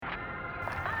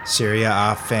Serie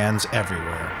A fans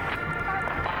everywhere,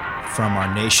 from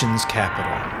our nation's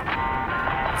capital,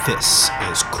 this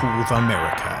is Curva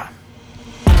America.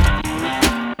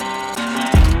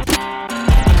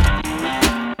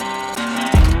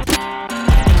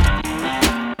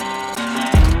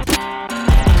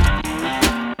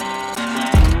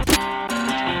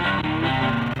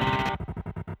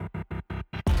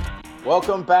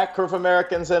 Welcome back, Curve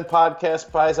Americans and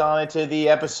Podcast Paisani, to the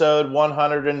episode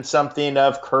 100 and something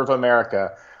of Curve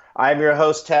America. I'm your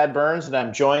host, Tad Burns, and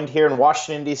I'm joined here in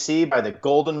Washington, D.C. by the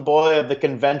golden boy of the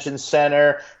Convention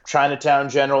Center, Chinatown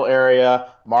General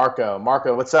area, Marco.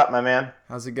 Marco, what's up, my man?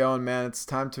 How's it going, man? It's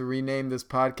time to rename this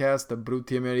podcast the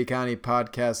Brutti Americani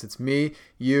Podcast. It's me,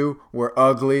 you, we're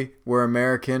ugly, we're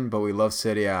American, but we love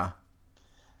Serie A.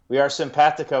 We are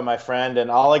simpatico, my friend,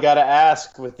 and all I got to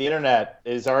ask with the internet,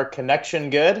 is our connection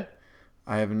good?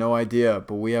 I have no idea,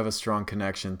 but we have a strong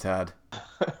connection, Tad.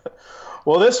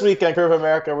 Well, this week on Curve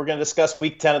America, we're going to discuss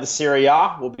Week 10 of the Serie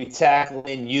A. We'll be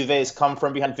tackling Juve's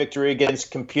come-from-behind victory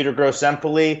against Computer Gross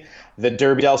Empoli, the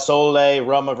Derby del Sole,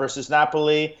 Roma versus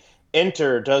Napoli,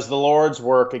 Inter does the Lord's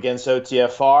work against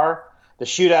OTFR, the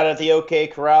shootout at the OK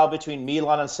Corral between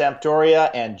Milan and Sampdoria,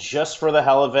 and just for the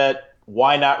hell of it,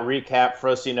 why not recap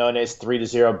Frosinone's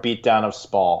 3-0 beatdown of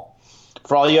Spal?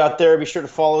 For all you out there, be sure to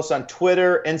follow us on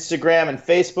Twitter, Instagram, and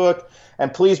Facebook.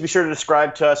 And please be sure to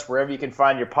subscribe to us wherever you can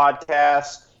find your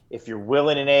podcasts. If you're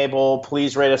willing and able,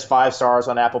 please rate us 5 stars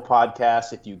on Apple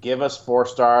Podcasts. If you give us 4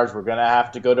 stars, we're going to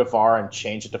have to go to VAR and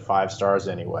change it to 5 stars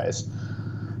anyways.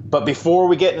 But before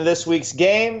we get into this week's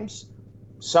games,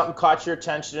 something caught your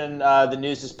attention in the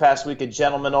news this past week, a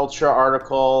Gentleman Ultra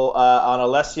article on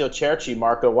Alessio Cerci.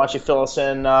 Marco, why don't you fill us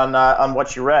in on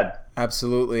what you read?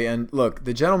 Absolutely. And look,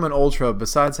 the Gentleman Ultra,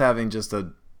 besides having just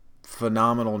a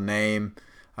phenomenal name,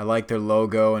 I like their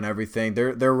logo and everything.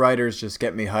 Their writers just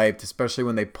get me hyped, especially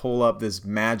when they pull up this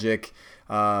magic,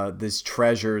 these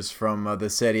treasures from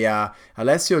the Serie A.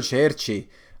 Alessio Cerci,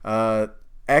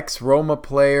 ex-Roma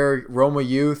player, Roma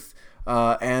youth,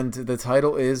 and the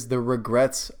title is The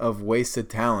Regrets of Wasted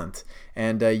Talent.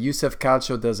 And Youssef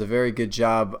Calcio does a very good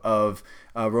job of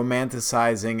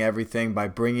romanticizing everything by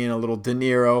bringing in a little De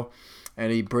Niro.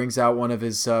 And he brings out one of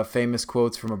his famous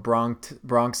quotes from a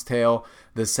Bronx Tale.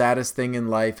 The saddest thing in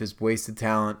life is wasted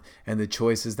talent, and the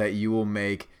choices that you will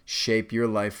make shape your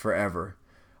life forever.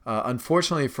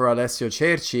 Unfortunately for Alessio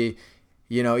Cerci,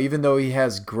 even though he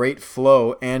has great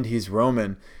flow and he's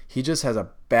Roman, he just has a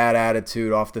bad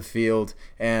attitude off the field,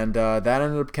 and that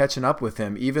ended up catching up with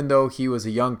him. Even though he was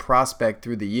a young prospect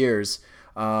through the years,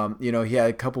 he had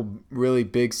a couple really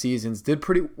big seasons, did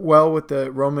pretty well with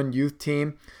the Roman youth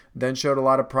team, then showed a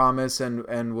lot of promise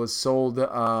and was sold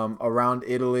around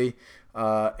Italy,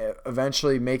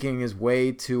 eventually making his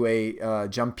way to a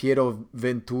Gianpiero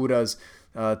Ventura's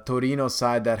Torino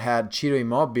side that had Ciro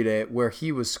Immobile, where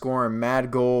he was scoring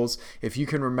mad goals. If you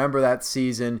can remember that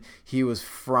season, he was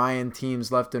frying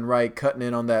teams left and right, cutting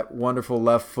in on that wonderful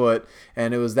left foot.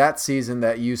 And it was that season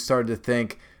that you started to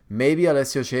think maybe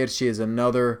Alessio Cerci is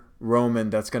another Roman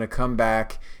that's going to come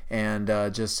back and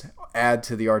just add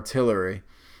to the artillery.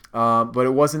 But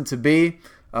it wasn't to be.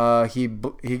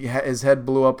 His head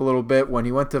blew up a little bit when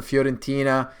he went to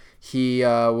Fiorentina. He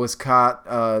was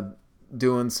caught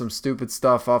doing some stupid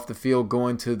stuff off the field,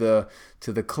 going to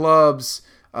the clubs,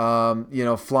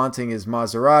 flaunting his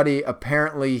Maserati.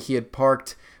 Apparently, he had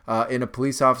parked in a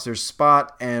police officer's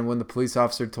spot, and when the police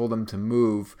officer told him to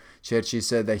move, Cerci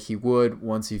said that he would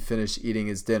once he finished eating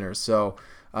his dinner. So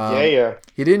he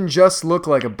didn't just look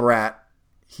like a brat;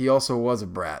 he also was a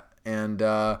brat. And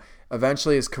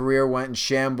eventually his career went in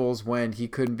shambles when he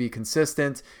couldn't be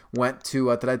consistent, went to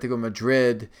Atletico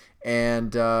Madrid,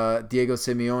 and Diego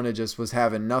Simeone just was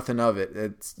having nothing of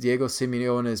it. Diego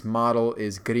Simeone's model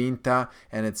is grinta,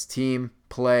 and it's team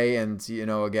play. And,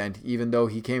 again, even though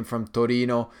he came from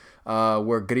Torino,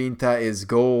 where grinta is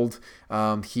gold,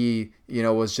 he,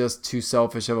 was just too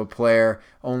selfish of a player,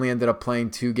 only ended up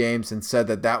playing 2 games and said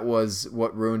that was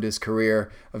what ruined his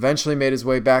career. Eventually made his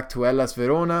way back to Hellas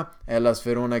Verona. Hellas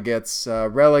Verona gets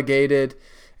relegated,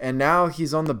 and now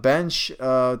he's on the bench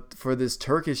for this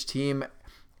Turkish team,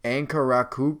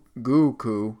 Ankaragucu.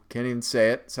 Can't even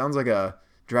say it. Sounds like a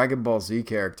Dragon Ball Z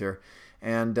character.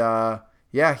 And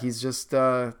he's just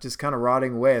kind of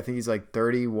rotting away. I think he's like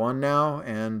 31 now,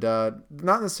 and not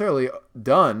necessarily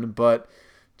done, but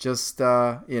just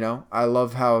I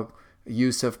love how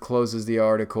Youssef closes the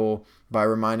article by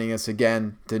reminding us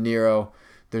again, De Niro,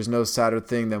 there's no sadder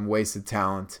thing than wasted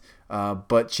talent.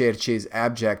 But Cerci's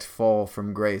abject fall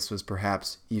from grace was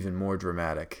perhaps even more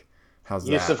dramatic. How's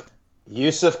that?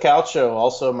 Youssef Calcio,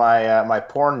 also my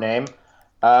porn name.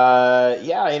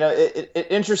 Yeah,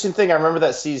 interesting thing. I remember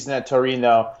that season at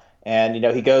Torino, and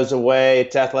he goes away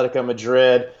to Atletico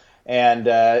Madrid,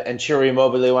 and Ciro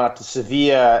Immobile went up to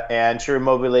Sevilla, and Ciro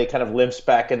Immobile kind of limps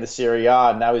back into Serie A,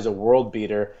 and now he's a world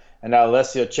beater. And now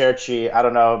Alessio Cerci, I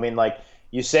don't know. I mean, like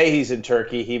you say, he's in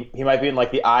Turkey. He might be in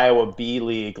like the Iowa B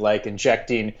League, like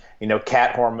injecting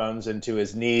cat hormones into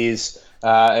his knees,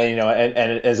 and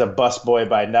as a busboy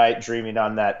by night, dreaming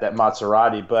on that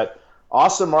Maserati. But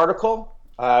awesome article.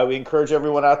 We encourage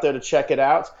everyone out there to check it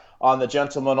out on the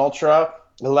Gentleman Ultra.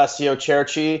 Alessio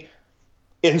Cerci,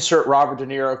 insert Robert De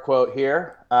Niro quote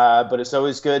here. But it's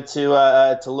always good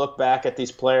to look back at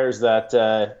these players that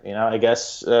I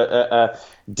guess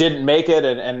didn't make it,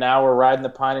 and now we're riding the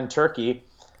pine in Turkey.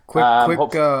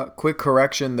 Quick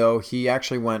correction though. He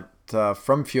actually went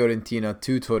from Fiorentina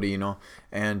to Torino,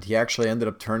 and he actually ended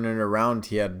up turning it around.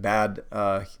 He had bad.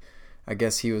 I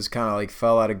guess he was kind of like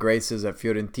fell out of graces at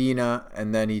Fiorentina,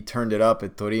 and then he turned it up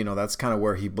at Torino. That's kind of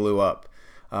where he blew up.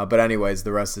 But anyways,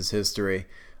 the rest is history.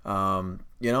 Alessio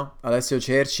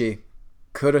Cerci,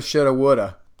 coulda, shoulda,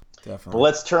 woulda. Definitely. Well,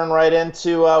 let's turn right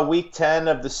into Week 10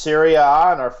 of the Serie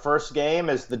A, and our first game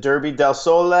is the Derby del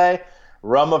Sole,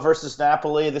 Roma versus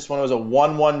Napoli. This one was a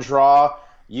 1-1 draw.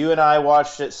 You and I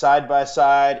watched it side by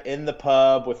side in the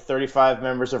pub with 35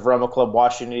 members of Roma Club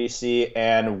Washington, D.C.,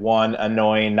 and one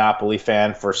annoying Napoli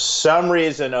fan for some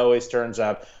reason always turns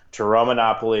up to Roma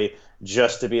Napoli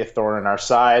just to be a thorn in our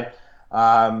side.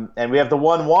 And we have the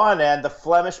 1-1, and the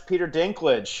Flemish Peter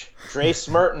Dinklage, Dre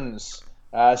Smertens,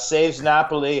 saves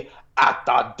Napoli at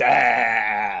the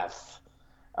death.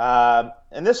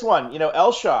 And this one,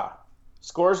 Elsha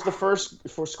scores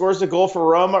the goal for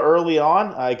Roma early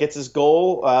on. Gets his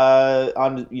goal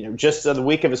on just on the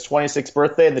week of his 26th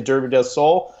birthday in the Derby del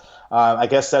Sol. I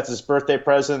guess that's his birthday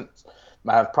present.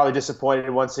 I'm probably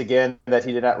disappointed once again that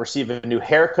he did not receive a new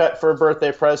haircut for a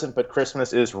birthday present, but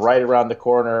Christmas is right around the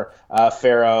corner.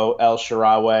 Pharaoh El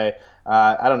Shaarawy.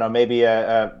 I don't know, maybe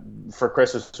for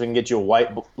Christmas we can get you a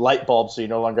white light bulb so you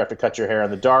no longer have to cut your hair in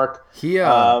the dark.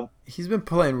 He's been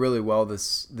playing really well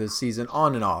this season,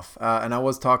 on and off. And I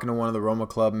was talking to one of the Roma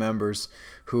Club members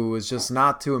who was just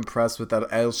not too impressed with that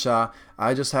Elsha.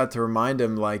 I just had to remind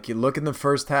him, like, you look in the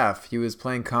first half, he was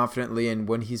playing confidently, and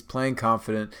when he's playing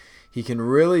confident, he can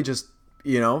really just,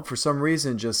 for some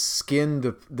reason, just skin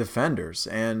the defenders.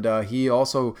 And he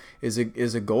also is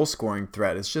a goal-scoring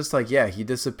threat. It's just like, he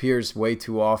disappears way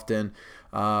too often.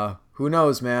 Who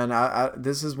knows, man?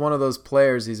 This is one of those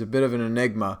players. He's a bit of an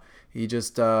enigma. He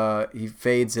just he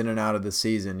fades in and out of the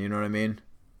season. You know what I mean?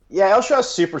 Yeah, Elsha's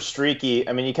super streaky.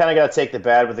 I mean, you kind of got to take the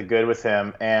bad with the good with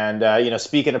him. And,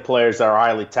 speaking of players that are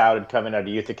highly touted coming out of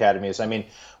youth academies, I mean,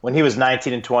 when he was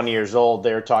 19 and 20 years old,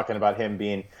 they were talking about him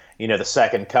being the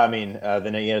second coming,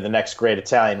 the next great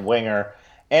Italian winger.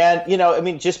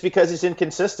 And, just because he's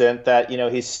inconsistent, that,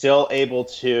 he's still able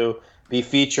to be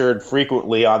featured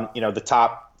frequently on, the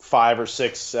top 5 or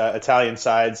 6 Italian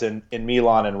sides in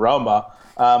Milan and Roma.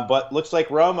 But looks like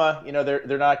Roma,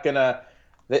 they're not going to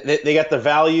 – they got the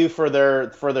value for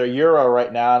their Euro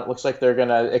right now. It looks like they're going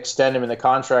to extend him in the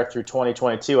contract through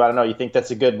 2022. I don't know. You think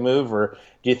that's a good move, or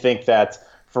do you think that –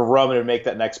 for Roma to make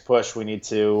that next push, we need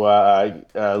to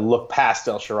look past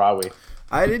El Shaarawy?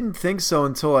 I didn't think so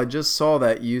until I just saw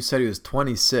that you said he was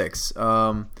 26.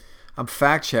 I'm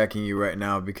fact-checking you right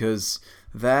now because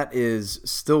that is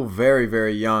still very,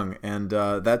 very young, and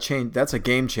that's a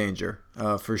game changer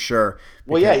for sure.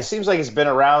 Well, yeah, he seems like he's been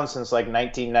around since like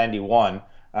 1991.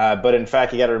 But in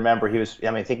fact, you got to remember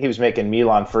I think he was making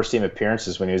Milan first-team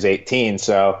appearances when he was 18.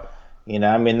 So.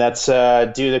 That's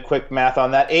do the quick math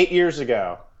on that. 8 years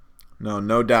ago.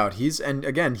 No doubt. He's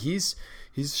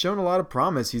shown a lot of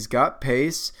promise. He's got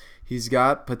pace, he's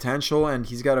got potential, and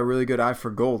he's got a really good eye for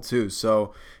goal too.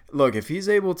 So, look, if he's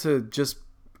able to just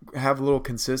have a little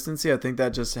consistency, I think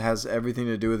that just has everything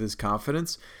to do with his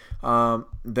confidence.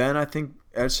 Then I think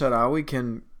El Shaarawy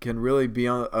can really be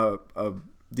a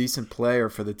decent player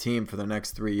for the team for the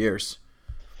next 3 years.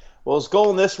 Well, his goal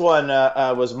in this one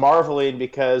was marveling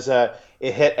because it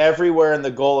hit everywhere in the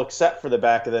goal except for the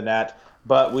back of the net,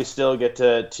 but we still get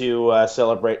to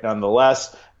celebrate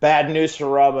nonetheless. Bad news for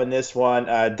Roma in this one.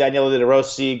 Daniele De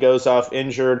Rossi goes off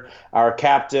injured. Our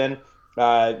captain,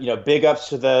 big ups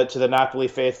to the Napoli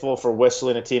faithful for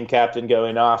whistling a team captain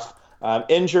going off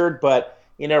injured, but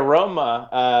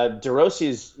Roma, De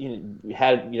Rossi's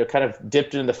had kind of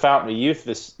dipped into the fountain of youth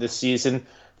this season.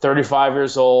 35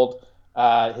 years old.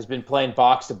 Has been playing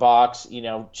box to box,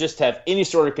 just have any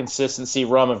sort of consistency.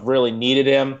 Roma have really needed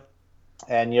him.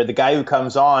 And, the guy who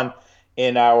comes on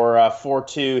in our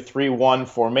 4-2-3-1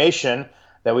 formation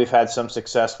that we've had some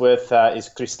success with is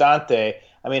Cristante.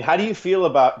 I mean, how do you feel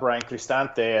about Brian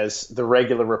Cristante as the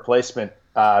regular replacement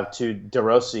to De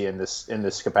Rossi in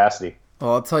this capacity?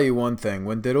 Well, I'll tell you one thing.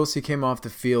 When De Rossi came off the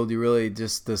field, you really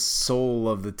just the soul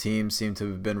of the team seemed to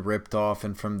have been ripped off,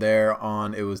 and from there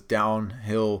on, it was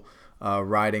downhill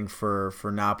riding for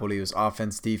Napoli. It was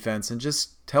offense, defense, and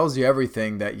just tells you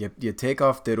everything that you take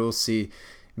off De Rossi,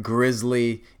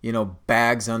 grizzly,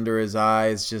 bags under his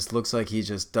eyes, just looks like he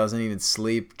just doesn't even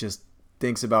sleep, just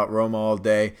thinks about Roma all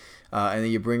day. And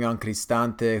then you bring on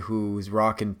Cristante, who's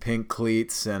rocking pink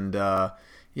cleats, and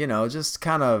just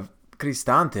kind of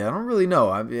Cristante. I don't really know.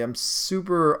 I'm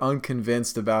super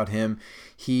unconvinced about him.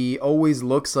 He always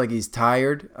looks like he's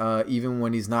tired, even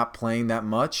when he's not playing that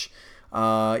much.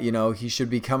 He should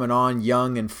be coming on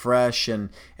young and fresh and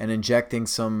injecting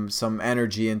some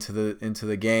energy into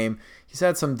the game. He's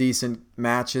had some decent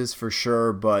matches for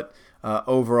sure, but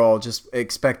overall, just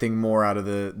expecting more out of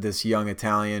this young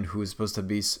Italian who is supposed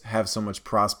to have so much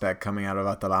prospect coming out of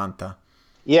Atalanta.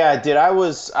 Yeah, dude, I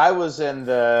was in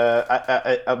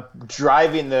the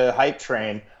driving the hype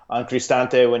train on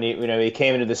Cristante when he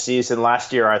came into the season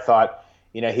last year. I thought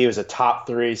he was a top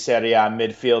 3 Serie A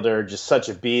midfielder, just such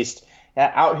a beast.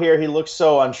 Out here, he looks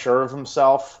so unsure of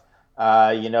himself.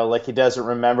 Like he doesn't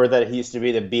remember that he used to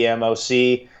be the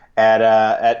BMOC at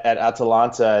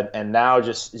Atalanta, and now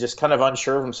just kind of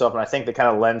unsure of himself. And I think that kind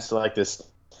of lends to like this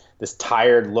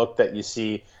tired look that you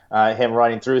see him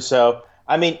running through. So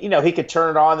I mean, he could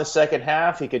turn it on in the second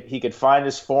half. He could find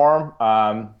his form.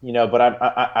 But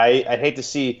I'd hate to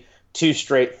see 2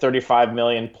 straight 35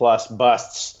 million plus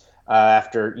busts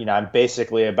after I'm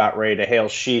basically about ready to hail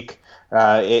Sheik.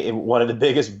 One of the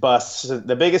biggest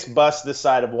bust this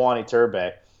side of Juan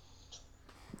Iturbe.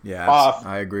 Yeah,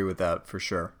 I agree with that for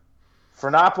sure. For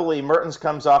Napoli, Mertens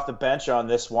comes off the bench on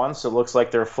this one, so it looks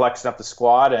like they're flexing up the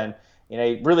squad. And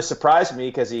he really surprised me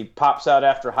because he pops out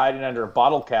after hiding under a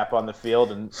bottle cap on the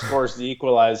field and scores the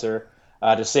equalizer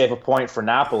to save a point for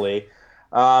Napoli.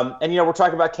 We're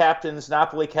talking about captains,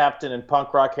 Napoli captain and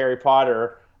punk rock Harry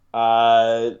Potter.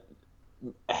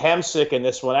 Hamsik in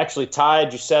this one actually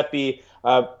tied Giuseppe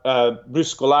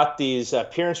Bruscolatti's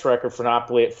appearance record for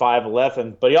Napoli at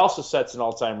 5'11", but he also sets an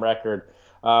all-time record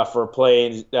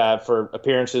for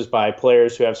appearances by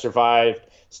players who have survived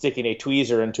sticking a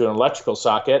tweezer into an electrical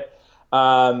socket.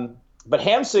 But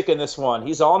Hamsik in this one,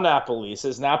 he's all Napoli. He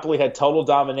says Napoli had total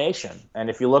domination,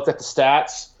 and if you look at the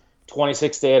stats,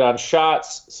 26-8 on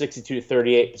shots,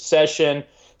 62-38 possession,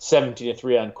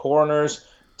 17-3 on corners.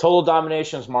 Total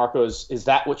dominations, Marco. Is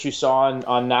that what you saw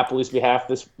on Napoli's behalf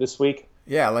this week?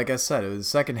 Yeah, like I said, it was the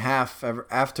second half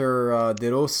after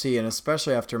De Rossi and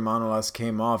especially after Manolas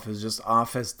came off. It was just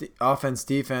offense,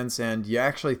 defense, and you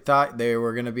actually thought they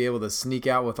were going to be able to sneak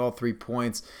out with all 3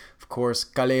 points. Of course,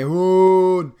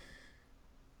 Callejon.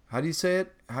 How do you say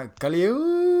it?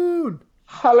 Callejon.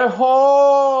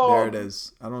 Callejon. There it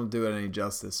is. I don't do it any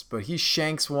justice, but he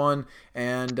shanks one,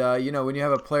 and when you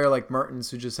have a player like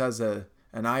Mertens who just has an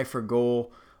eye for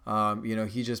goal,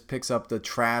 he just picks up the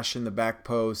trash in the back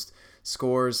post,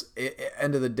 scores.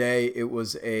 End of the day, it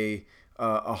was a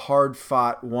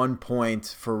hard-fought 1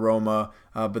 point for Roma,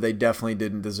 but they definitely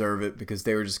didn't deserve it because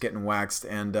they were just getting waxed.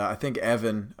 And I think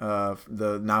Evan,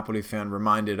 the Napoli fan,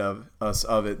 reminded us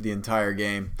of it the entire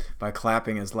game by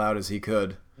clapping as loud as he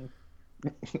could.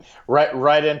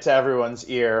 Right into everyone's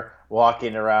ear,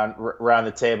 walking around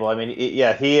the table. I mean,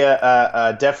 he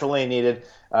definitely needed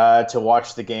to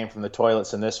watch the game from the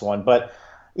toilets in this one. But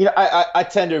I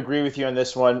tend to agree with you on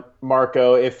this one,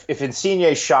 Marco. If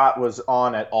Insigne's shot was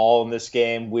on at all in this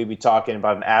game, we'd be talking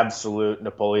about an absolute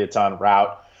Napolitan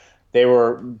rout. They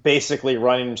were basically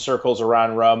running circles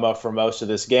around Roma for most of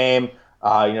this game.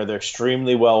 They're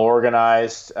extremely well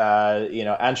organized.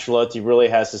 Ancelotti really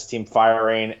has his team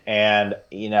firing, and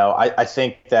I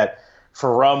think that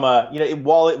for Roma,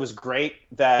 while it was great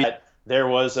that there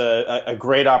was a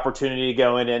great opportunity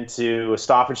going into a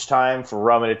stoppage time for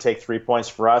Roma to take 3 points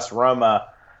for us, Roma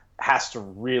has to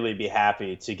really be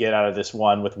happy to get out of this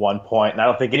one with 1 point, and I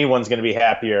don't think anyone's going to be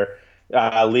happier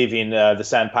leaving the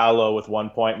San Paolo with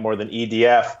 1 point more than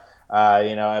EDF.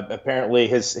 Apparently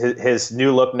his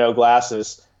new look, no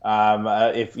glasses.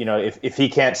 If he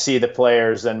can't see the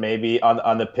players, then maybe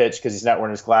on the pitch because he's not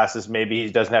wearing his glasses, maybe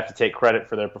he doesn't have to take credit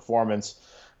for their performance.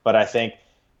 But I think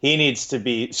he needs to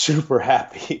be super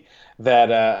happy that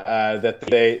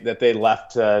they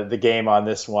left the game on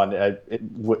this one,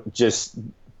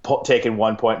 taking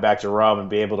 1 point back to Rome and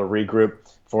be able to regroup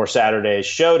for Saturday's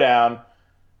showdown.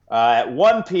 At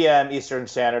 1 p.m. Eastern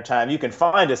Standard Time, you can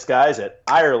find us, guys, at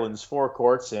Ireland's Four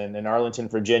Courts in Arlington,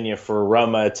 Virginia, for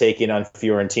Roma taking on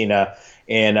Fiorentina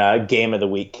in Game of the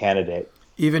Week candidate.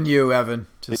 Even you, Evan.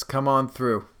 Just come on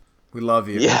through. We love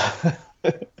you. Yeah.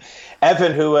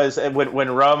 Evan, who was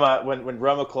when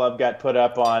Roma Club got put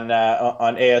up on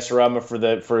AS Roma for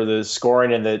the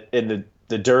scoring in the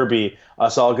derby,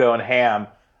 us all going ham.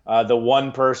 The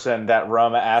one person that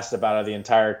Roma asked about of the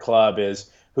entire club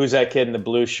is, who's that kid in the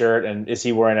blue shirt, and is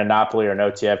he wearing a Napoli or an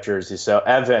OTF jersey? So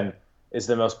Evan is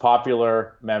the most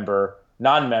popular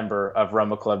non-member of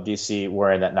Roma Club DC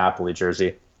wearing that Napoli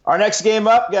jersey. Our next game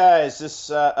up, guys.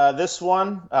 This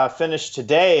one finished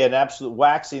today, an absolute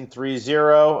waxing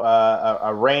 3-0,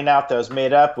 a rain out that was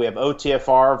made up. We have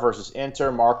OTFR versus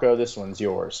Inter. Marco, this one's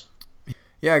yours.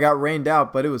 Yeah, I got rained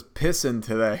out, but it was pissing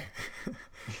today.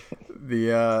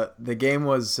 The game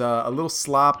was a little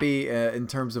sloppy in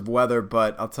terms of weather,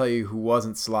 but I'll tell you who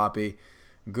wasn't sloppy.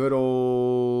 Good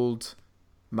old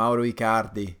Mauro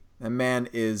Icardi. That man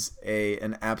is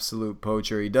an absolute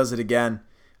poacher. He does it again.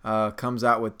 Comes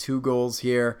out with 2 goals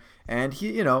here, and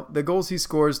the goals he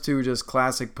scores too, just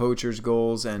classic poacher's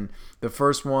goals. And the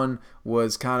first one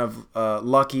was kind of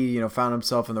lucky, found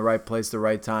himself in the right place, the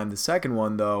right time. The second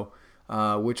one though,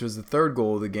 which was the third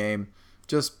goal of the game,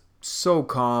 just so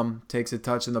calm, takes a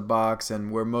touch in the box,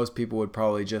 and where most people would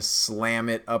probably just slam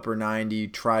it upper 90,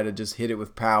 try to just hit it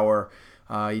with power.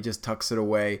 He just tucks it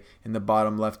away in the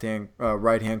bottom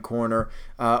right-hand corner.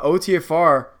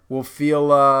 OTFR will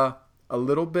feel a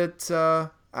little bit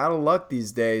out of luck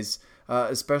these days,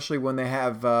 especially when they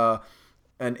have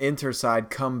an Inter side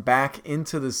come back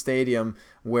into the stadium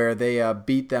where they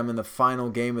beat them in the final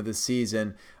game of the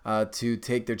season to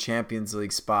take their Champions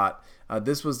League spot.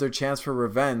 This was their chance for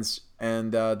revenge,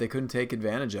 and they couldn't take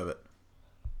advantage of it.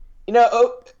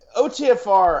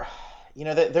 OTFR,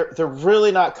 they're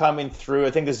really not coming through.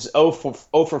 I think this is 0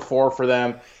 for 4 for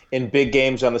them in big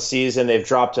games on the season. They've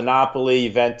dropped to Napoli,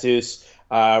 Juventus,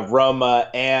 Roma,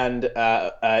 and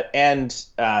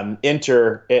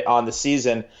Inter on the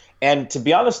season. And to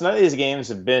be honest, none of these games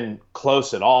have been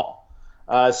close at all.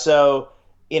 They're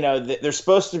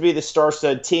supposed to be the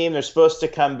star-studded team. They're supposed to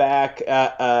come back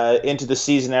into the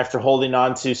season after holding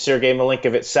on to Sergej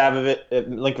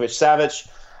Milinkovic-Savic,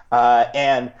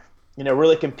 and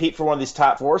really compete for one of these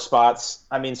top 4 spots.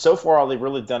 I mean, so far all they've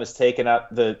really done is taken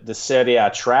out the Serie A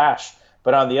trash.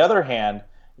 But on the other hand,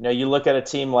 you look at a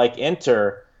team like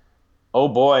Inter. Oh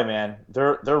boy, man,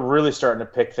 they're really starting to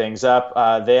pick things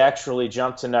up. They actually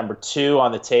jumped to number 2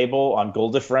 on the table on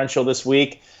goal differential this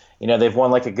week. They've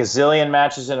won like a gazillion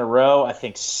matches in a row. I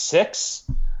think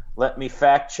 6. Let me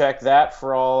fact check that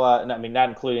for all. Not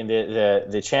including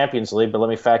the Champions League, but let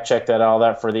me fact check all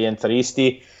that for the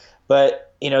Interisti.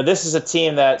 But this is a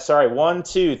team that 1,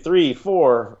 2, 3,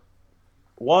 4.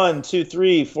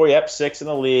 Yep, 6 in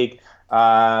the league. 7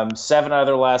 out of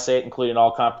their last 8, including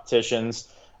all competitions.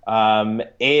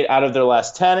 8 out of their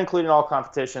last 10, including all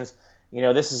competitions.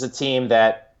 This is a team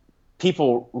that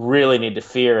people really need to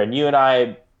fear. And you and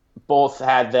I both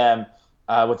had them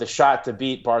with a shot to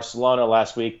beat Barcelona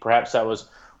last week. Perhaps that was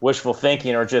wishful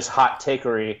thinking or just hot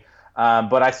takery.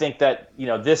 But I think that,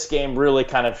 this game really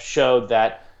kind of showed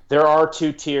that there are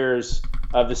 2 tiers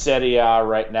of the Serie A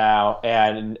right now,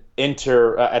 and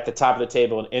Inter at the top of the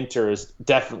table, and Inter is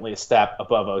definitely a step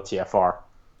above OTFR.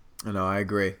 I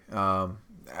agree.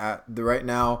 Right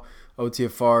now,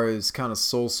 OTFR is kind of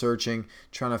soul searching,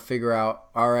 trying to figure out,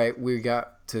 all right, we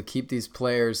got to keep these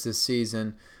players this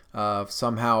season.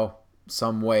 Somehow,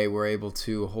 some way, we're able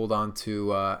to hold on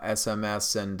to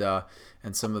SMS and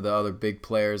some of the other big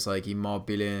players like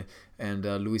Immobile and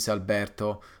Luis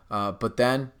Alberto. But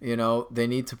then, they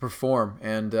need to perform.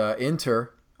 And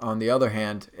Inter, on the other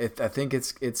hand, I think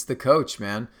it's the coach,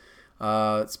 man.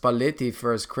 Spalletti,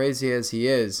 for as crazy as he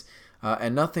is,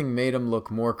 and nothing made him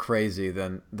look more crazy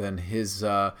than his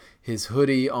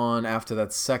hoodie on after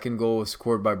that second goal was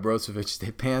scored by Brozovic.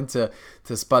 They panned to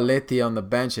Spalletti on the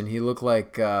bench, and he looked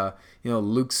like Luke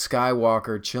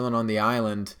Skywalker chilling on the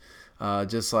island,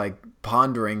 just like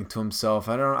pondering to himself.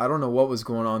 I don't know what was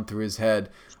going on through his head.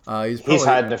 He's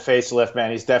hiding a facelift, man.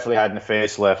 He's definitely hiding a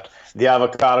facelift. The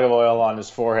avocado oil on his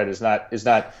forehead is not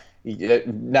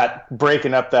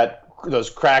breaking up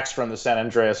those cracks from the San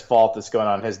Andreas fault that's going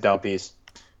on in his dome piece.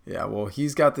 Yeah, well,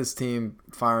 he's got this team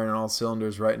firing on all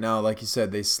cylinders right now. Like you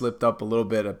said, they slipped up a little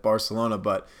bit at Barcelona,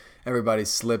 but everybody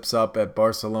slips up at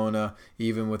Barcelona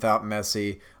even without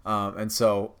Messi. And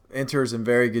so Inter's in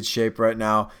very good shape right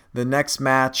now. The next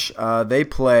match they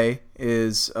play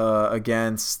is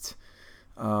against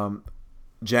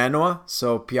Genoa.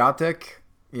 So Piatek,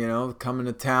 coming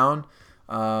to town.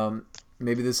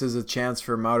 Maybe this is a chance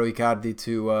for Mauro Icardi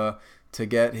to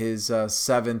get his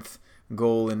 7th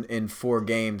goal in 4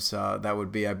 games. That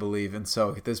would be, I believe. And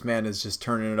so this man is just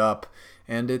turning it up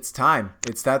and it's time.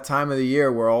 It's that time of the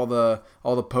year where all the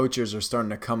poachers are starting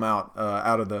to come out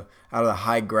out of the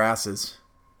high grasses.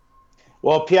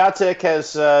 Well, Piatek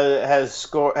has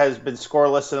been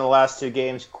scoreless in the last 2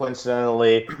 games,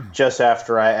 coincidentally, just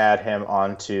after I add him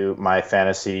onto my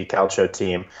fantasy calcio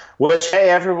team. Which, hey,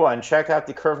 everyone, check out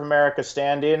the Curve America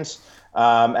standings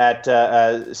at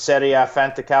Serie A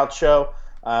Fantacalcio,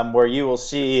 where you will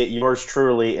see yours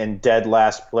truly in dead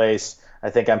last place. I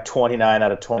think I'm 29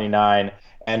 out of 29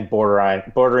 and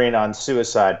bordering on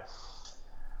suicide.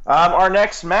 Our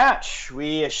next match,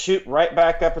 we shoot right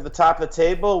back up at the top of the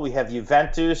table. We have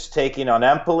Juventus taking on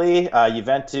Empoli.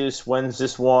 Juventus wins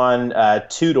this one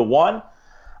 2-1.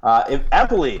 If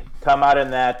Empoli come out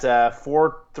in that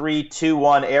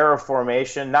 4-3-2-1 era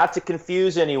formation, not to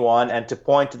confuse anyone and to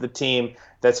point to the team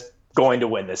that's going to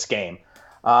win this game.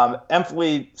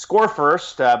 Empoli score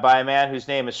first by a man whose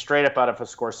name is straight up out of a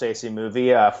Scorsese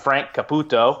movie, Frank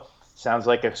Caputo. Sounds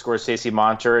like a Scorsese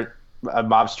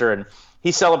mobster, and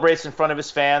he celebrates in front of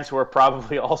his fans, who are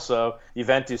probably also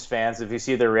Juventus fans. If you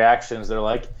see their reactions, they're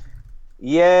like,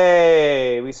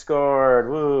 yay, we scored,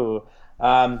 woo.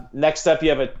 Next up, you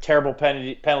have a terrible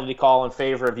penalty call in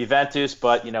favor of Juventus,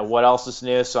 but what else is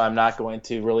new, so I'm not going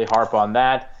to really harp on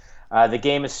that. The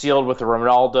game is sealed with a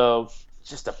Ronaldo,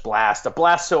 just a blast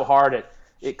so hard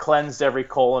it cleansed every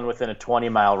colon within a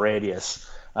 20-mile radius.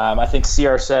 I think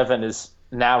CR7 is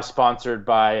now sponsored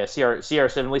by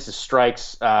CR7, at least the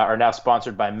strikes are now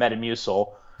sponsored by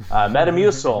Metamucil.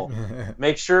 Metamucil,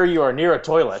 make sure you are near a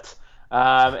toilet.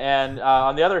 And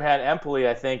on the other hand, Empoli,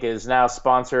 I think, is now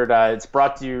sponsored.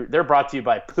 They're brought to you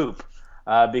by Poop,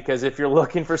 because if you're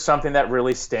looking for something that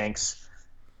really stinks,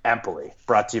 Empoli,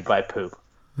 brought to you by Poop.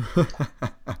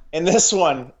 In this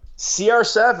one,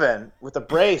 CR7 with a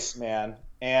brace, man.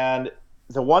 And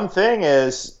the one thing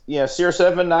is,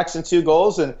 CR7 knocks in 2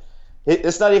 goals, and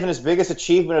it's not even his biggest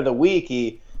achievement of the week.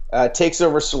 He takes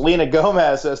over Selena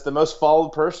Gomez as the most followed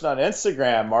person on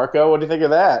Instagram. Marco, what do you think of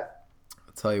that?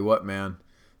 I'll tell you what, man.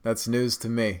 That's news to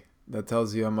me. That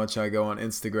tells you how much I go on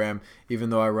Instagram, even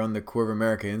though I run the Curve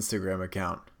America Instagram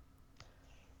account.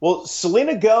 Well,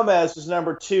 Selena Gomez was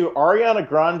number 2. Ariana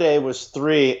Grande was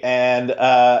 3. And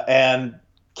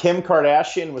Kim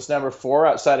Kardashian was number 4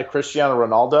 outside of Cristiano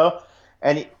Ronaldo.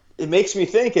 And it makes me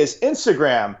think, is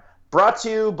Instagram brought to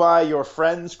you by your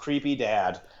friend's creepy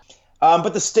dad.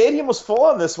 But the stadium was full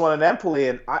on this one in Empoli,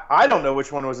 and I don't know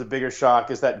which one was a bigger shock.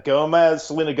 Is that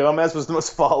Selena Gomez was the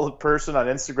most followed person on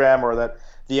Instagram, or that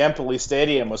the Empoli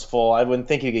stadium was full? I wouldn't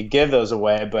think you could give those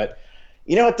away. But,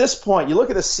 at this point, you look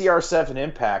at the CR7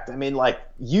 impact. I mean,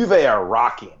 Juve are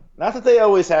rocking. Not that they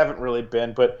always haven't really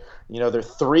been, but, they're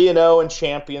 3-0 in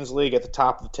Champions League at the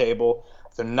top of the table.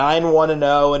 They're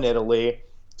 9-1-0 in Italy.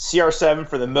 CR7,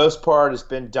 for the most part, has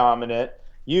been dominant.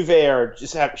 Juve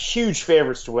have huge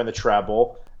favorites to win the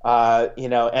treble.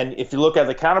 And if you look at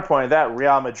the counterpoint of that,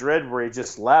 Real Madrid, where he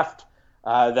just left,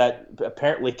 that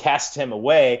apparently cast him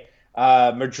away.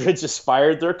 Madrid just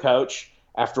fired their coach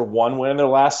after 1 win in their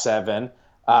last 7.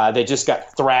 They just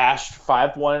got thrashed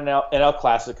 5-1 in El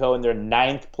Clasico, and they're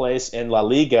 9th place in La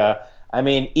Liga. I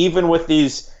mean, even with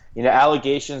these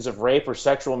allegations of rape or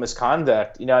sexual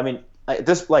misconduct, is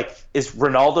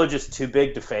Ronaldo just too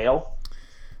big to fail?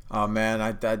 Oh man,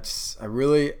 I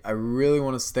really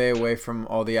want to stay away from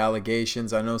all the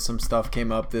allegations. I know some stuff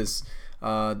came up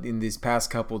in these past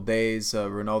couple days.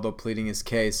 Ronaldo pleading his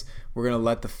case. We're gonna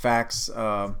let the facts,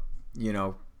 But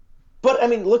I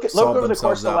mean, look over the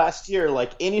course of the last year,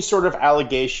 any sort of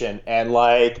allegation and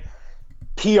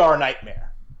PR nightmare.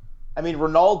 I mean,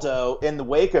 Ronaldo, in the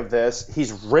wake of this,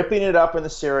 he's ripping it up in the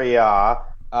Serie A.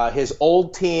 His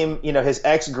old team, his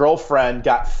ex-girlfriend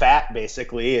got fat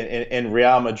basically in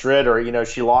Real Madrid, or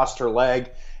she lost her leg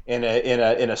in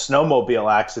a snowmobile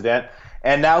accident,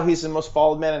 and now he's the most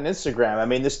followed man on Instagram. I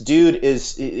mean, this dude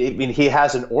he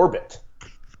has an orbit.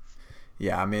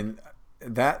 Yeah, I mean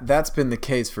that's been the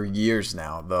case for years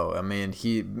now, though. I mean,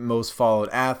 he most followed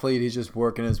athlete. He's just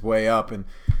working his way up, and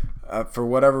for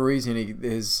whatever reason,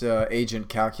 his agent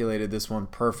calculated this one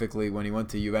perfectly when he went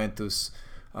to Juventus.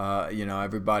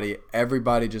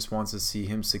 Everybody just wants to see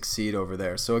him succeed over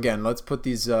there. So again, let's put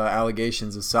these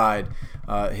allegations aside.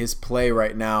 His play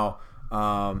right now,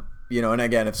 and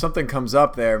again, if something comes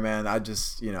up there, man, I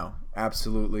just,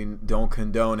 absolutely don't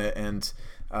condone it. And,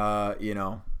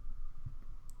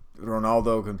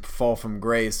 Ronaldo can fall from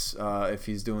grace if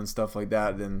he's doing stuff like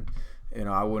that, then,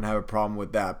 I wouldn't have a problem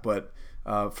with that. But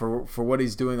for what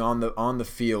he's doing on the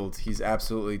field, he's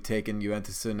absolutely taken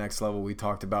Juventus to the next level. We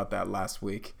talked about that last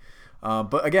week.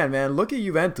 But again, man, look at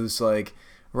Juventus.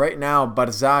 right now,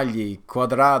 Barzagli,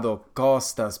 Quadrado,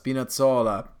 Costa,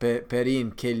 Spinazzola,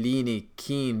 Perin, Chiellini,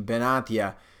 Keane,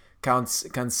 Benatia,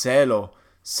 Cancelo,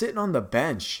 sitting on the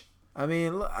bench. I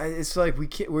mean, it's like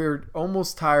we're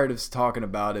almost tired of talking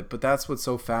about it, but that's what's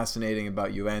so fascinating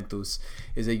about Juventus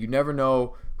is that you never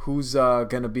know who's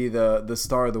going to be the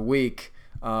star of the week,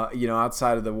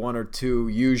 outside of the one or two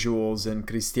usuals and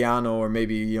Cristiano or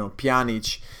maybe,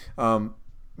 Pjanic.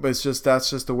 But that's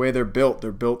just the way they're built.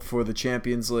 They're built for the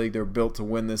Champions League. They're built to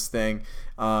win this thing,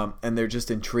 and they're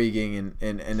just intriguing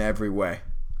in every way.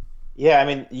 Yeah, I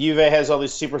mean, Juve has all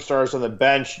these superstars on the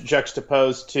bench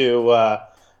juxtaposed to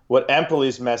what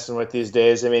Empoli's messing with these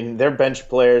days. I mean, their bench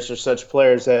players are such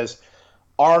players as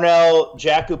Arnel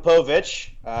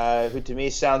Jakupovic, who to me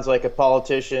sounds like a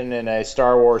politician in a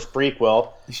Star Wars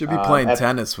prequel. You should be playing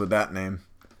tennis with that name.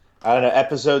 I don't know,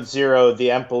 Episode 0,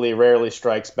 the Empoli rarely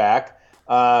strikes back.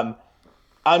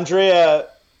 Andrea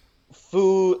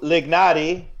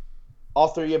Fulignati,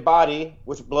 Author Your Body,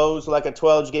 which blows like a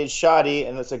 12-gauge shotty,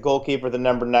 and that's a goalkeeper, the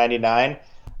number 99.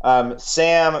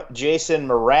 Sam Jason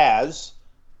Mraz,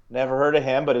 never heard of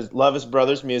him, but love his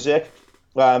brother's music.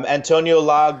 Antonio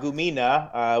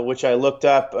Lagumina, which I looked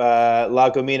up.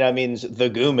 Lagumina means the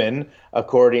Gooman,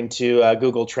 according to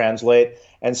Google Translate.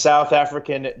 And South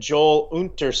African Joel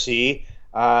Untersee,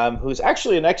 who's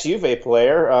actually an ex-Juve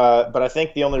player, but I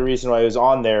think the only reason why he was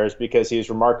on there is because he was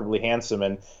remarkably handsome,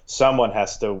 and someone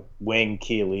has to wing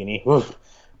Chiellini,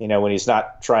 when he's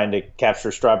not trying to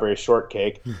capture strawberry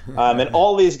shortcake. And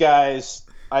all these guys,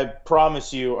 I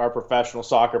promise you, are professional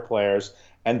soccer players,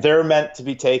 and they're meant to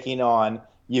be taking on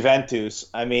Juventus.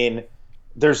 I mean,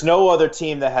 there's no other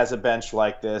team that has a bench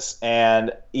like this.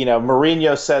 And,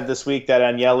 Mourinho said this week that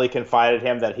Agnelli confided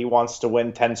him that he wants to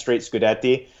win 10 straight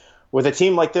Scudetti. With a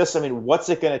team like this, I mean, what's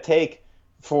it going to take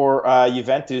for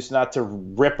Juventus not to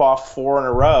rip off 4 in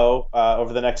a row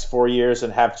over the next 4 years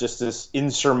and have just this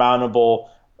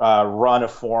insurmountable run of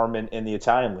form in the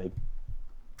Italian league?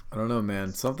 I don't know,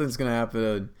 man. Something's going to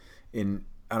happen in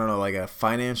I don't know, like a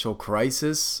financial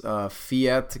crisis.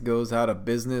 Fiat goes out of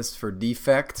business for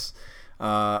defects.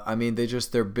 I mean,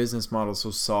 their business model is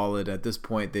so solid. At this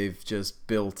point, they've just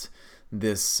built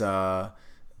this.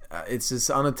 It's this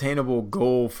unattainable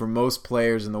goal for most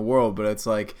players in the world. But it's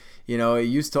like, it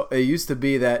used to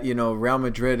be that Real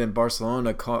Madrid and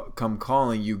Barcelona come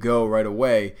calling, you go right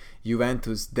away.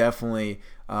 Juventus definitely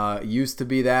used to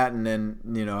be that, and then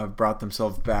have brought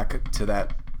themselves back to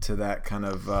that kind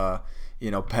of.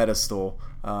 Pedestal.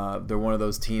 They're one of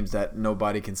those teams that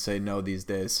nobody can say no these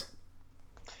days.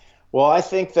 Well, I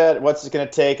think that what's it going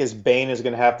to take is Bain is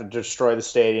going to have to destroy the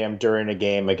stadium during a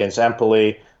game against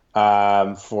Empoli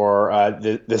for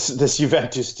this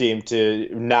Juventus team to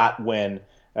not win.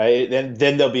 Then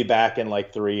they'll be back in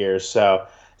like 3 years. So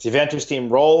it's Juventus team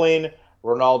rolling,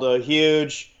 Ronaldo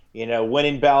huge,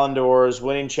 winning Ballon d'Ors,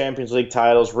 winning Champions League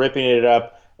titles, ripping it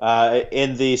up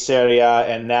in the Serie A,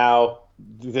 and now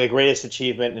the greatest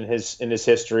achievement in his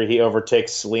history, he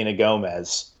overtakes Selena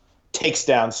Gomez, takes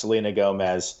down Selena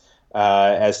Gomez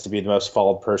as to be the most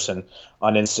followed person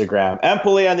on Instagram.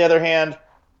 Empoli, on the other hand,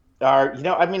 are,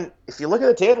 if you look at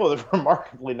the table, they're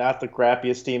remarkably not the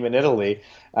crappiest team in Italy,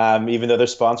 even though they're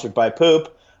sponsored by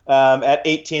Poop, at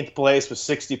 18th place with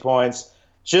 60 points.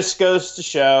 Just goes to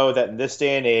show that in this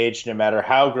day and age, no matter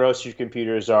how gross your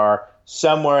computers are,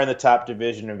 somewhere in the top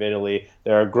division of Italy,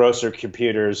 there are grosser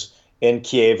computers in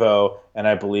Chievo, and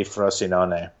I believe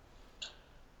Frosinone.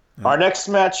 Our next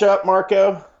matchup,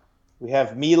 Marco, we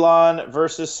have Milan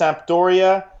versus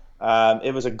Sampdoria.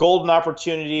 It was a golden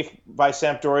opportunity by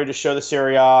Sampdoria to show the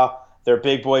Serie A their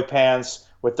big boy pants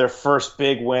with their first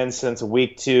big win since a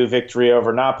week 2 victory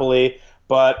over Napoli,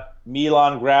 but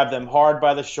Milan grabbed them hard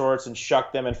by the shorts and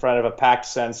shucked them in front of a packed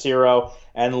San Siro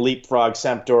and leapfrogged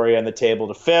Sampdoria in the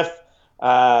table to 5th.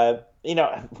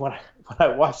 When I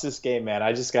watch this game, man,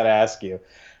 I just got to ask you,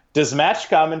 does match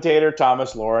commentator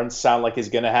Thomas Lawrence sound like he's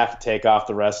going to have to take off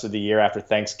the rest of the year after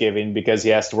Thanksgiving because he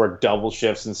has to work double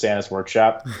shifts in Santa's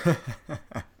workshop?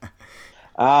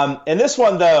 In this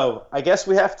one, though, I guess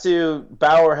we have to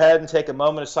bow our head and take a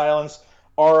moment of silence.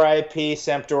 R.I.P.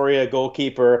 Sampdoria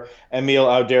goalkeeper Emil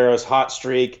Audero's hot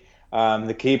streak.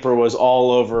 The keeper was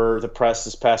all over the press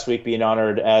this past week, being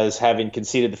honored as having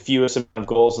conceded the fewest amount of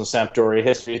goals in Sampdoria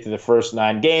history through the first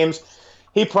 9 games.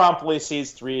 He promptly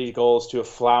cedes 3 goals to a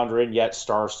floundering yet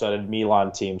star-studded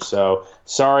Milan team. So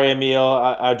sorry, Emil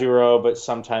Audero, but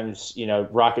sometimes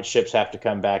rocket ships have to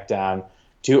come back down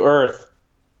to earth.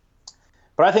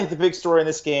 But I think the big story in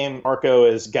this game, Marco,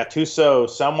 is Gattuso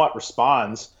somewhat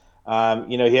responds.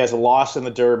 He has a loss in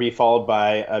the Derby followed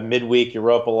by a midweek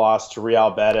Europa loss to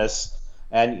Real Betis.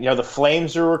 And, the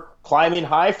Flames are climbing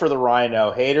high for the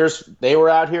Rhino. Haters, they were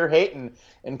out here hating,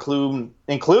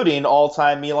 including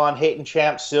all-time Milan hating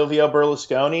champ Silvio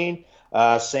Berlusconi,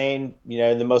 saying,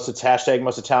 the most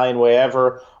Italian way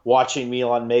ever, watching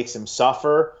Milan makes him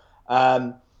suffer.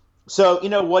 So,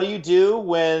 what do you do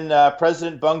when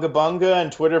President Bunga Bunga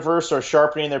and Twitterverse are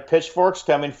sharpening their pitchforks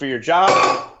coming for your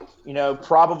job?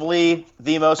 Probably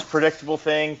the most predictable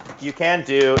thing you can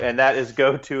do, and that is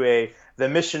go to the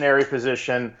missionary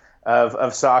position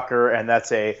of soccer, and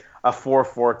that's a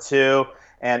 4-4-2.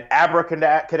 And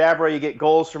abracadabra, you get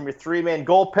goals from your three-man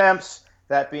goal pimps,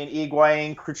 that being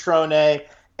Higuain, Cutrone,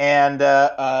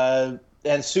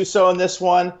 and Suso in this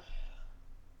one.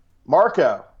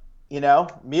 Marco,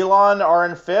 Milan are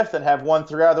in fifth and have won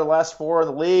 3 out of their last 4 in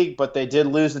the league, but they did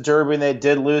lose the Derby and they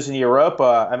did lose in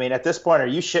Europa. I mean, at this point, are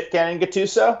you shit-canning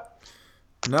Gattuso?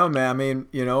 No, man. I mean,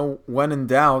 when in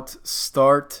doubt,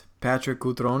 start Patrick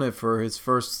Cutrone for his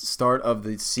first start of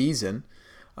the season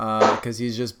because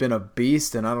he's just been a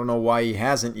beast, and I don't know why he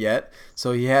hasn't yet.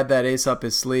 So he had that ace up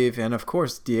his sleeve. And, of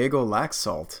course, Diego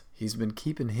Laxalt. He's been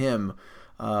keeping him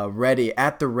ready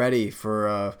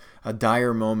for a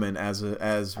dire moment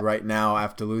as right now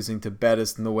after losing to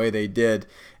Betis in the way they did.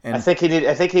 And I think he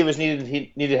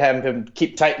needed to have him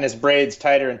keep tightening his braids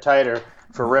tighter and tighter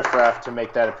for Riffraff to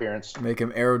make that appearance. Make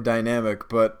him aerodynamic.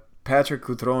 But Patrick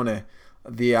Cutrone,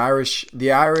 the Irish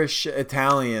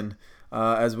Italian,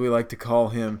 as we like to call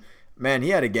him, man, he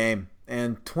had a game.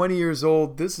 And 20 years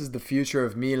old, this is the future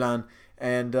of Milan.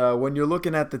 And when you're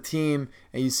looking at the team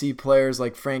and you see players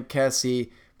like Frank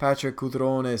Kessie, Patrick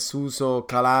Cutrone, Suso,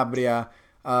 Calabria,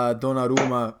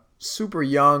 Donnarumma, super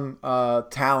young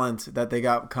talent that they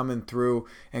got coming through.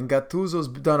 And Gattuso's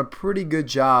done a pretty good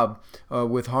job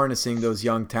with harnessing those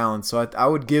young talents. So I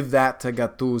would give that to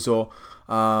Gattuso.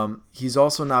 He's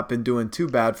also not been doing too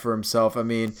bad for himself. I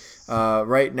mean,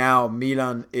 right now,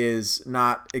 Milan is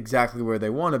not exactly where they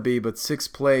want to be, but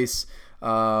 6th place,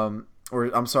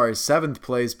 seventh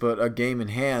place, but a game in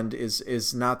hand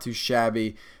is not too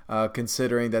shabby,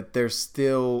 considering that they're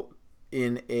still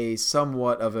in a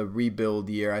somewhat of a rebuild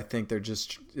year. I think they're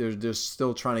just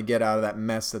still trying to get out of that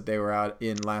mess that they were out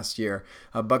in last year.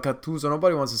 But Gattuso,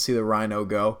 nobody wants to see the Rhino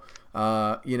go.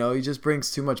 He just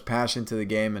brings too much passion to the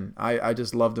game, and I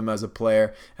just loved him as a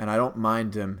player, and I don't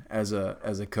mind him as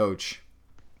a coach.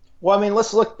 Well, I mean,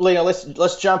 let's look.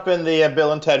 Let's jump in the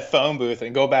Bill and Ted phone booth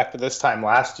and go back to this time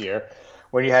last year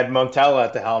when you had Montella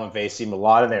at the helm of AC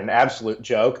Milan, and they're an absolute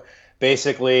joke.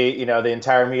 Basically, the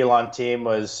entire Milan team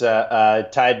was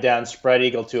tied down spread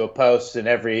eagle to a post, and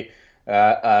every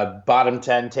bottom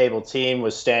 10 table team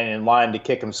was standing in line to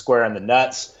kick him square in the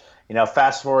nuts.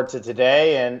 Fast forward to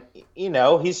today, and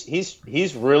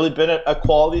he's really been a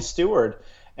quality steward.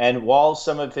 And while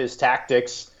some of his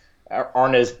tactics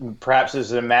aren't perhaps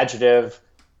as imaginative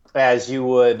as you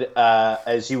would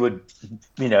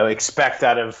expect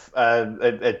out of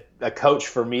a coach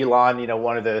for Milan,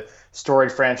 one of the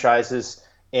storied franchises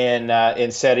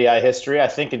in Serie A history, I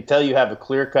think until you have a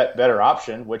clear-cut better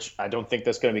option, which I don't think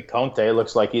that's going to be Conte. It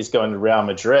looks like he's going to Real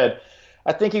Madrid.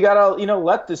 I think you got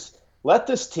to let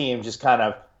this team just kind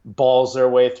of balls their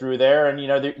way through there, and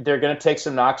they're going to take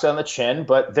some knocks on the chin,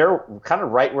 but they're kind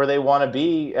of right where they want to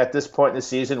be at this point in the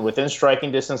season, within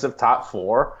striking distance of top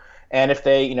 4. And if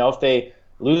they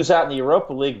lose out in the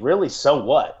Europa League, really, so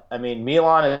what? I mean,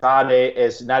 Milan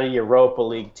is not a Europa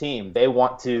League team. They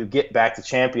want to get back to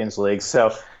Champions League,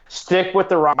 so stick with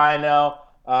the Rhino,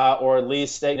 or at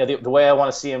least the way I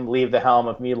want to see him leave the helm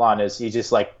of Milan is he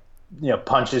just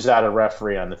punches out a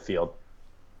referee on the field.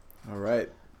 All right.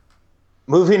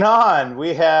 Moving on,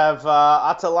 we have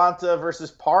Atalanta versus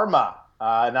Parma.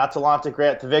 And Atalanta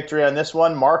grant the victory on this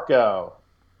one. Marco,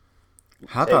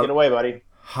 take it away, buddy.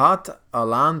 Hot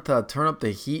Atalanta turn up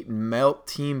the heat and melt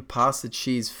Team Pasta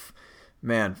Cheese.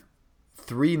 Man,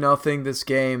 3-0 this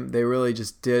game. They really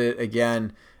just did it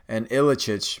again. And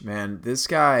Ilicic, man, this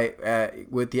guy,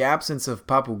 with the absence of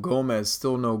Papu Gomez,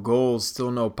 still no goals,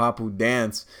 still no Papu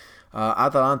dance.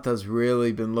 Atalanta's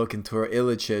really been looking toward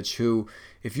Ilicic, who,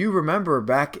 if you remember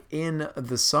back in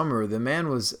the summer, the man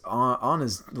was on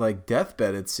his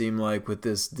deathbed, it seemed like, with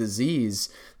this disease,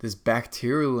 this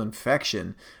bacterial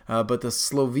infection. But the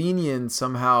Slovenian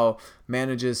somehow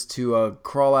manages to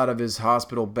crawl out of his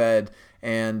hospital bed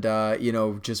and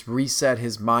just reset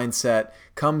his mindset,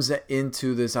 comes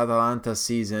into this Atalanta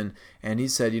season, and he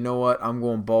said, you know what, I'm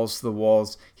going balls to the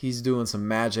walls. He's doing some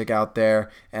magic out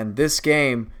there. And this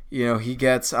game, he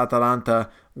gets Atalanta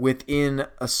within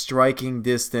a striking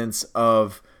distance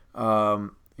of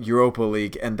Europa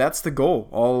League, and that's the goal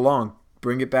all along.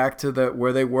 Bring it back to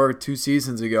where they were 2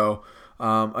 seasons ago.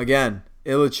 Again,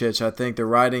 Ilicic, I think they're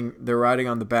riding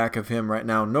on the back of him right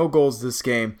now. No goals this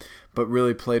game, but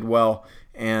really played well.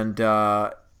 And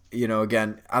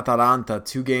again, Atalanta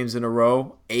 2 games in a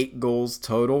row, 8 goals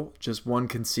total, just 1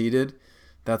 conceded.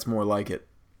 That's more like it.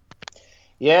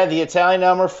 Yeah, the Italian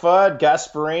Elmer Fudd,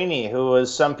 Gasparini, who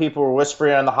was some people were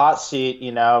whispering on the hot seat.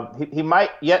 He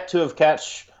might yet to have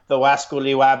catch the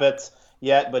Wascoli Wabbit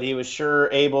yet, but he was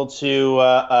sure able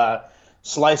to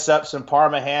slice up some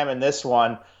Parma ham in this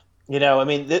one. The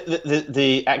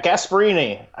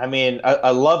Gasparini.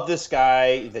 I love this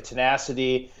guy, the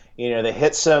tenacity. They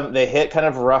hit kind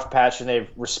of a rough patch, and they've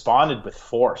responded with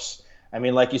force.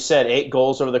 Like you said, 8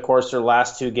 goals over the course of their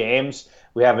last 2 games.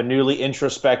 We have a newly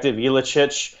introspective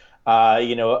Ilicic,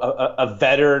 a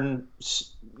veteran,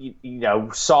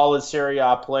 solid Serie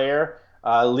A player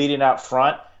leading out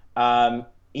front. I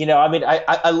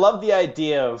love the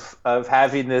idea of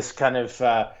having this kind of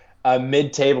a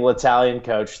mid-table Italian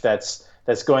coach that's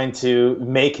going to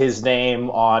make his name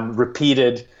on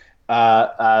repeated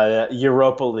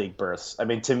Europa League berths.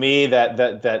 To me, that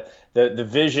the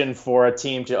vision for a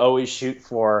team to always shoot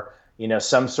for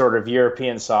some sort of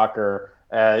European soccer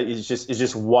is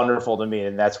just wonderful to me,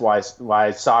 and that's why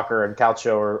soccer and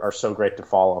calcio are so great to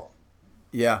follow.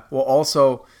 Yeah, well,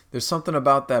 also there's something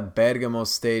about that Bergamo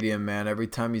stadium, man. Every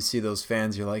time you see those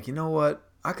fans, you're like, you know what?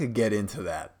 I could get into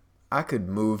that. I could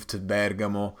move to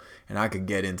Bergamo, and I could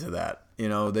get into that.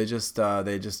 They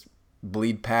just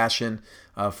bleed passion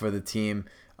for the team.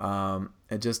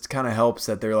 It just kind of helps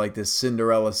that they're like this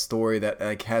Cinderella story that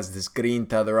like has this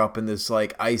grinta. They're up in this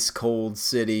like ice cold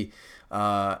city,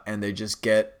 and they just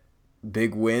get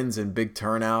big wins and big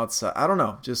turnouts. I don't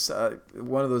know, just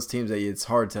one of those teams that it's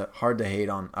hard to hate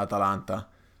on, Atalanta.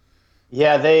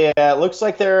 Yeah, they looks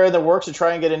like they're in the works to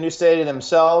try and get a new stadium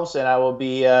themselves, and I will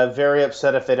be very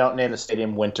upset if they don't name the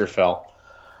stadium Winterfell.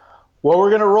 Well, we're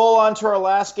going to roll on to our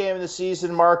last game of the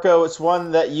season, Marco. It's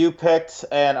one that you picked,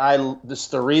 and this is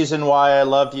the reason why I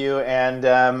love you, and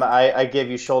I give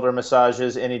you shoulder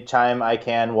massages anytime I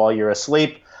can while you're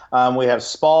asleep. We have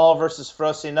Spal versus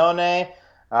Frosinone.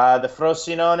 The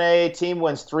Frosinone team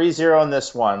wins 3-0 in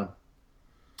this one.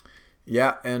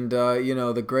 Yeah, and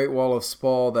the Great Wall of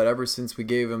Spal, that ever since we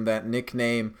gave him that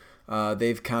nickname,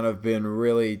 they've kind of been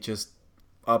really just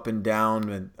up and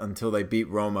down until they beat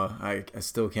Roma. I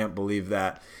still can't believe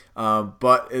that.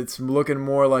 But it's looking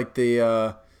more like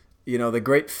the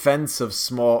great fence of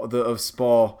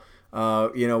Spal.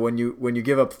 When you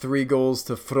give up 3 goals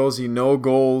to Frosinone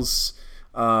goals.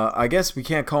 I guess we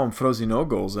can't call them Frosinone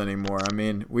goals anymore.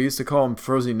 We used to call them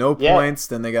Frosinone points.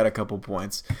 Then they got a couple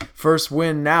points. First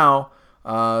win now.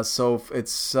 So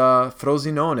it's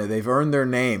Frosinone. They've earned their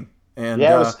name. And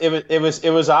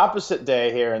it was opposite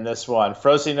day here in this one.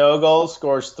 Frosinone goals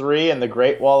scores 3, and the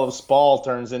Great Wall of Spal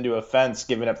turns into a fence,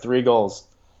 giving up 3 goals.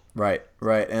 Right.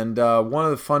 And one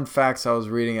of the fun facts I was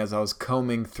reading as I was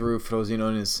combing through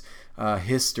Frosinone's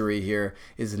history here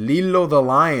is Lillo the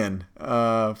Lion,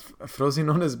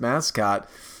 Frosinone's mascot,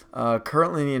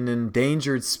 currently an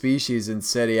endangered species in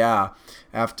Serie A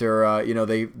after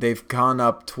they've gone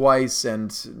up twice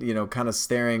and kind of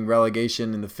staring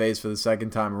relegation in the face for the second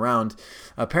time around.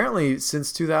 Apparently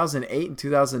since 2008 and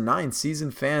 2009, season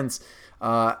fans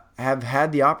have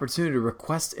had the opportunity to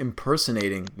request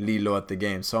impersonating Lillo at the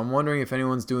game. So I'm wondering if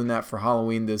anyone's doing that for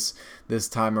Halloween this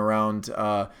time around.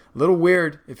 A little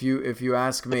weird if you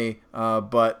ask me,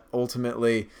 but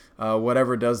ultimately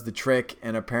whatever does the trick.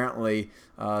 And apparently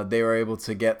they were able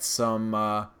to get some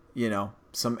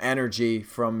energy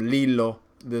from Lillo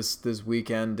this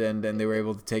weekend, and they were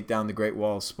able to take down the Great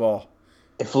Wall of Spal.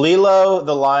 If Lillo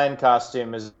the Lion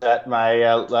costume is at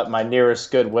my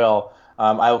nearest Goodwill,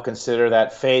 I will consider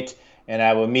that fate, and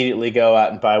I will immediately go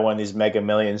out and buy one of these Mega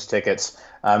Millions tickets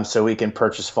so we can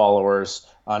purchase followers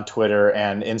on Twitter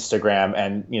and Instagram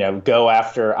and, go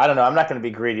after, I don't know, I'm not going to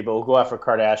be greedy, but we'll go after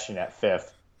Kardashian at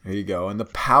 5th. There you go. And the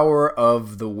power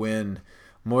of the win.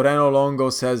 Moreno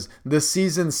Longo says, the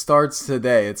season starts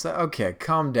today. It's okay,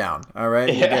 calm down, all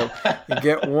right? Yeah. You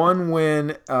get 1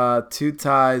 win, 2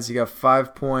 ties, you got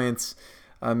 5 points.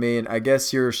 I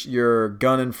guess you're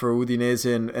gunning for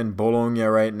Udinese and Bologna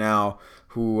right now,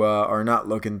 who are not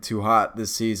looking too hot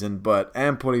this season. But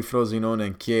Empoli, Frosinone,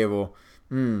 and Chievo,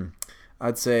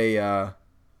 I'd say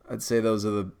those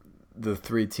are the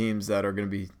 3 teams that are going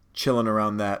to be chilling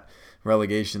around that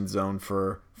relegation zone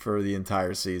for the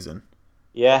entire season.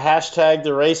 Yeah, hashtag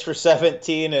the race for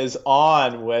 17 is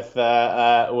on with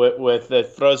the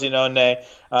Frosinone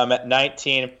at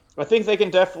 19. I think they can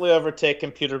definitely overtake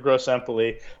Computer Gross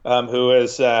Empoli, who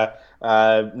is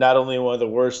not only one of the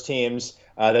worst teams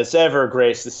that's ever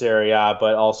graced the Serie A,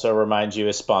 but also, remind you,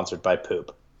 is sponsored by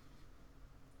Poop.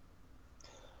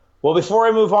 Well, before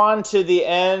I move on to the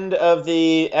end of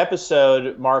the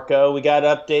episode, Marco, we got to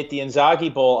update the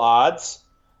Inzaghi Bowl odds.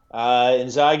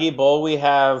 Inzaghi Bowl, we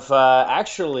have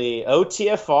actually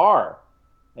OTFR.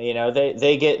 You know,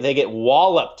 they get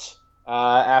walloped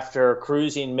after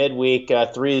cruising midweek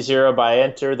 3-0 by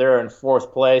Inter. They're in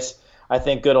fourth place. I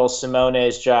think good old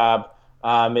Simone's job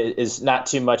is not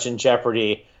too much in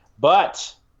jeopardy.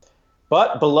 But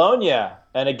Bologna,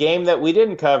 and a game that we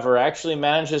didn't cover, actually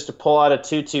manages to pull out a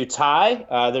 2-2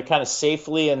 tie. They're kind of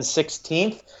safely in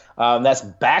 16th. That's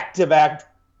back-to-back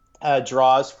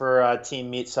draws for Team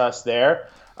Meets Us there.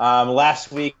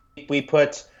 Last week we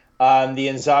put the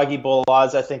Inzaghi Bowl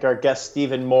odds. I think our guest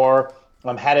Stephen Moore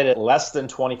had it at less than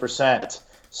 20%.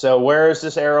 So where is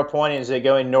this arrow pointing? Is it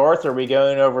going north? Or are we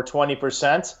going over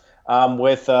 20%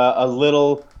 with a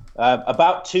little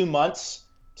about 2 months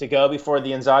to go before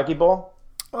the Inzaghi Bowl?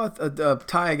 Well, a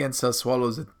tie against Sassuolo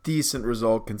is a decent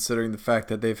result considering the fact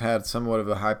that they've had somewhat of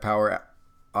a high-power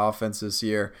offense this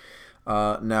year.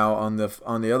 Now, on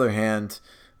the other hand,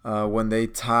 when they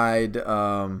tied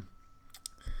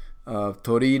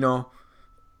Torino,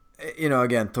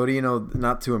 again, Torino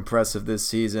not too impressive this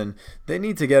season. They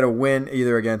need to get a win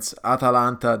either against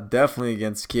Atalanta, definitely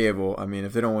against Chievo. I mean,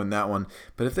 if they don't win that one,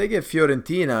 but if they get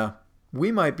Fiorentina, we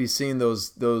might be seeing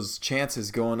those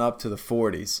chances going up to the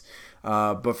 40s.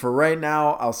 But for right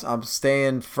now, I'm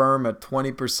staying firm at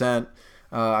 20%.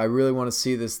 I really want to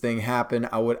see this thing happen.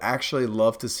 I would actually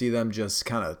love to see them just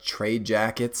kind of trade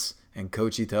jackets and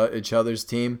coach each other's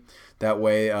team. That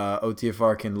way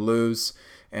OTFR can lose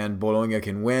and Bologna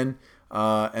can win.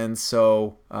 And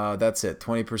so that's it,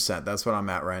 20%. That's what I'm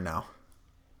at right now.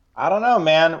 I don't know,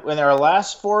 man. In our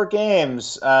last 4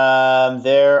 games,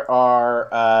 there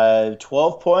are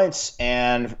 12 points,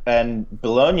 and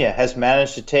Bologna has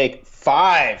managed to take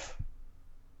 5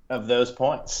 of those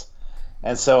points.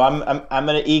 And so I'm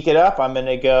going to eke it up. We're going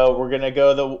to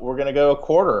go a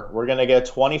quarter. We're going to go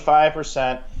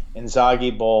 25%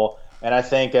 Inzaghi Bowl, and I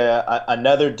think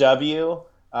another W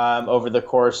over the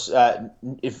course.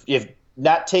 If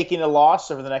not taking a loss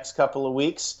over the next couple of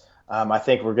weeks. I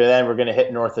think we're going to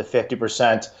hit north of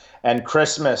 50%. And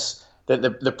Christmas,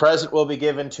 the present will be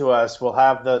given to us. We'll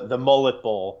have the Mullet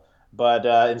Bowl, but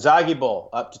Inzaghi Bowl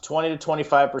up to 20 to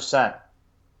 25%.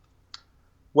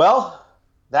 Well,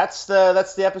 that's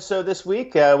the episode this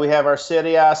week. We have our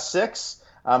Serie A 6.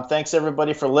 Thanks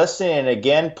everybody for listening. And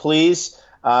again, please,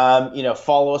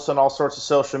 follow us on all sorts of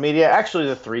social media. Actually,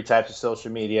 the 3 types of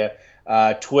social media: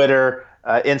 Twitter,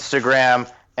 Instagram,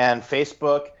 and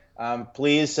Facebook.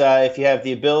 Please, if you have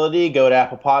the ability, go to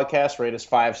Apple Podcasts, rate us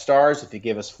 5 stars. If you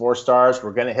give us 4 stars,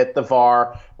 we're going to hit the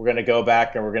VAR. We're going to go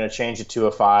back and we're going to change it to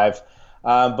a 5.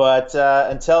 But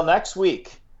until next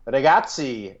week,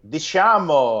 ragazzi,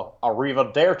 diciamo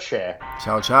arrivederci.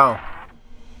 Ciao, ciao.